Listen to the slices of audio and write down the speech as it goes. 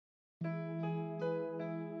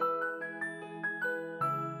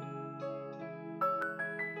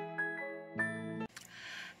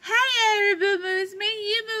everybody, it's me,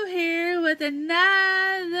 Yumu here with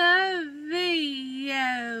another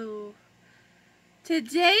video.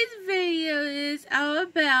 Today's video is all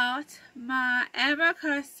about my Animal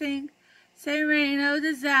Crossing Sanrio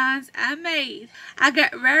designs I made. I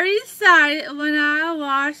got very excited when I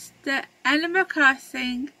watched the Animal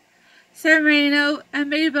Crossing Sanrio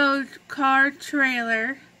Amiibo card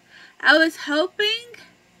trailer. I was hoping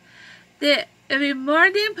that it'd be more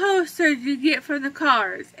than posters you get from the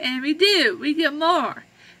cards, and we do. We get more.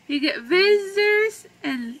 We get visitors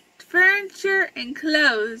and furniture and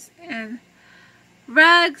clothes and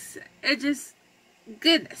rugs. It just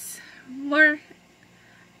goodness, more.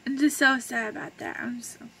 I'm just so sad about that.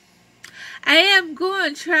 I am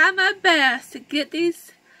going to try my best to get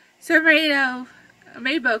these Sanrio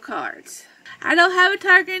Amiibo cards. I don't have a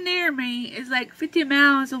Target near me. It's like 50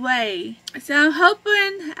 miles away, so I'm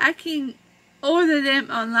hoping I can order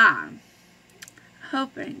them online.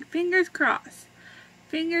 Hoping. Fingers crossed.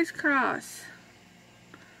 Fingers crossed.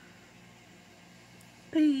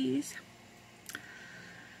 Please.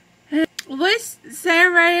 Which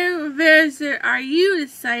Sanrio Villager are you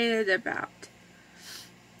excited about?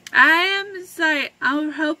 I am excited.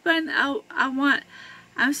 I'm hoping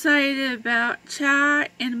I'm excited about Chai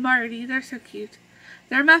and Marty. They're so cute.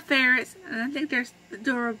 They're my favorites, and I think they're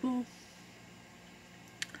adorable.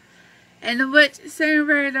 And which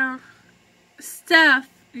Sanrio stuff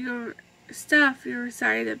you're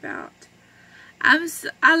excited about? I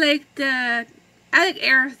like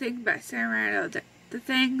everything about Sanrio. The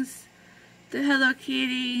things, the Hello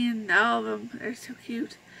Kitty and all of them. They're so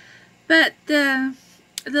cute. But the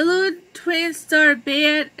little twin star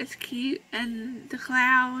bed is cute, and the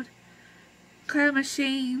cloud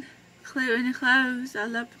machine, and the clothes. I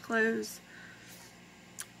love the clothes.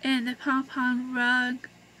 And the pom-pom rug.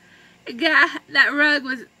 That rug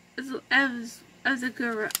was a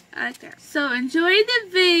good rug. I like that. So enjoy the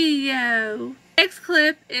video. Next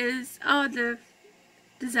clip is all the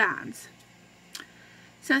designs.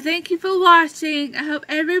 So thank you for watching. I hope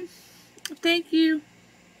thank you.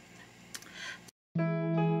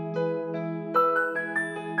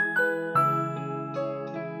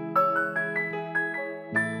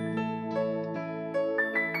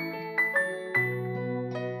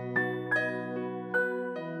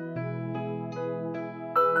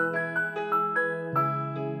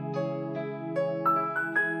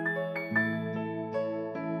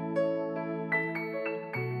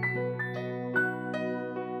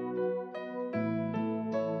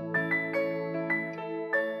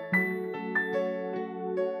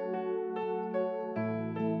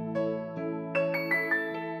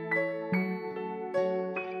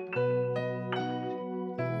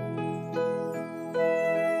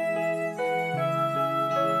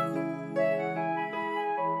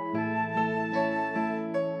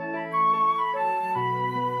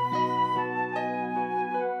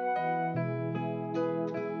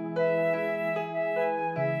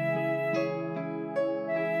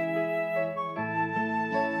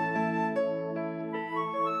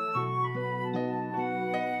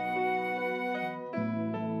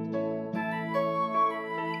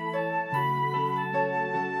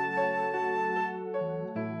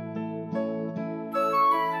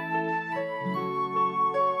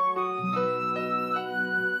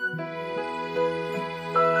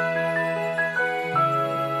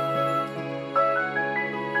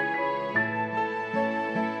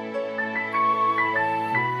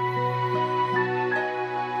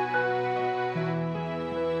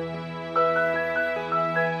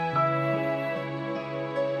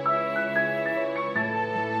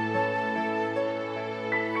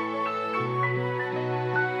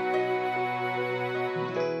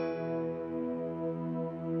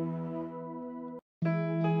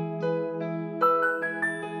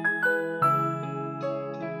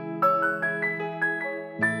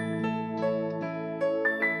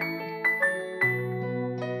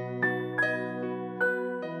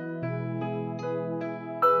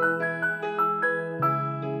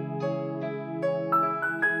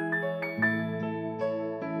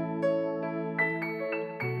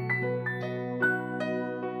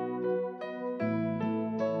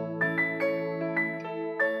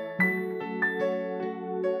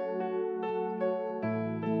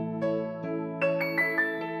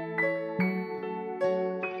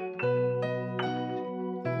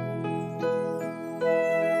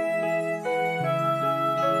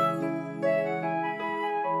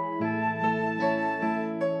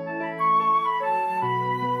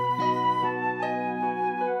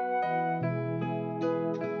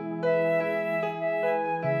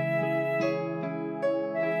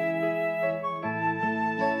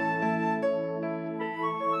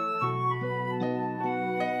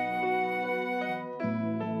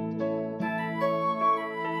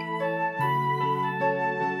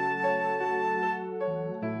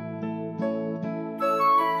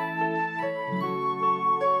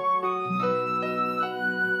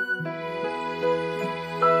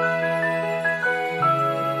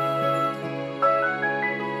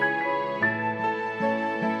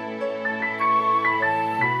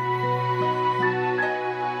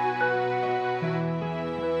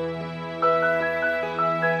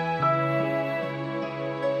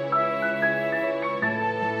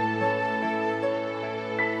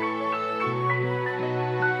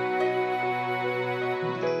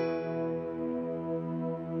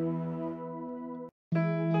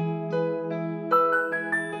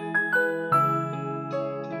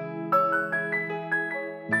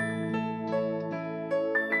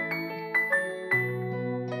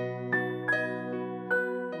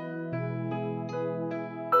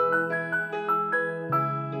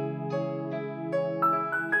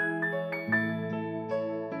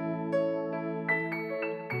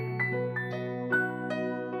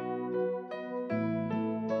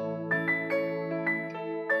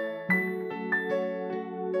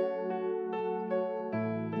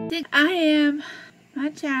 My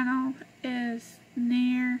channel is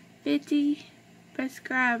near 50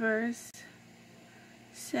 subscribers.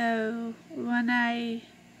 So when I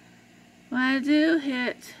do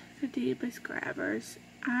hit 50 subscribers,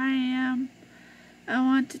 I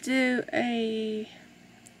want to do a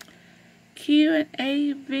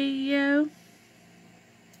Q&A video.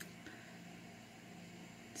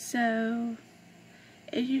 So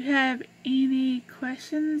if you have any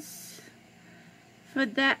questions for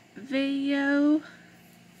that video,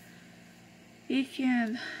 you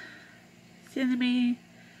can send me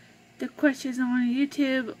the questions on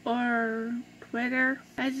YouTube or Twitter.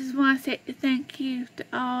 I just want to say thank you to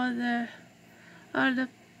all the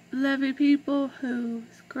lovely people who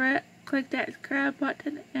click that subscribe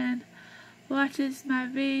button and watches my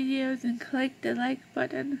videos and click the like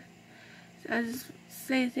button. So I just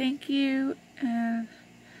say thank you, and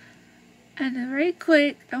very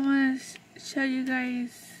quick I want to show you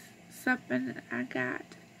guys something I got.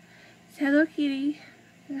 It's Hello Kitty.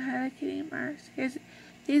 Hello Kitty merch.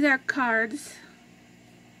 These are cards.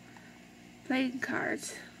 Playing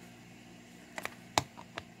cards.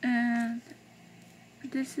 And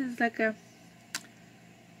this is like a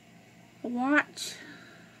watch.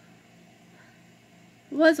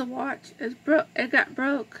 It was a watch. It got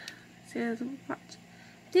broke. See, it was a watch.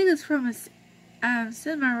 I think it's from a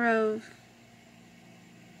cinema row.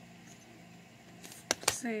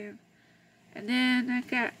 Saying. And then I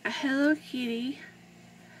got a Hello Kitty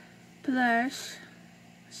plush,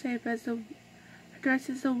 shaped as a dress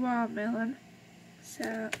as a watermelon.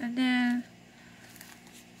 So, and then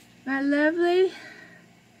my lovely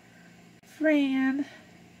friend,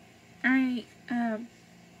 my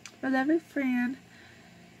lovely friend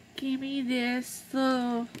gave me this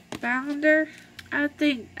little binder. I'm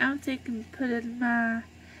thinking put it in my,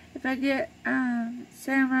 if I get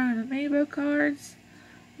Sanrio and Amiibo cards,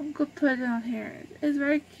 I'm gonna put it on here. It's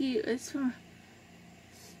very cute. It's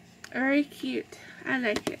very cute. I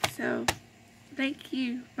like it. So thank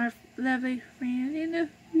you, my lovely friend. You know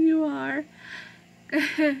who you are.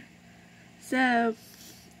 So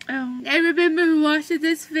everybody who watched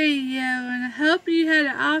this video, and I hope you had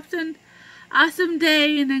an awesome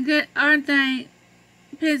day and a good night.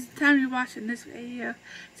 Depends on the time you're watching this video.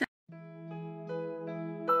 So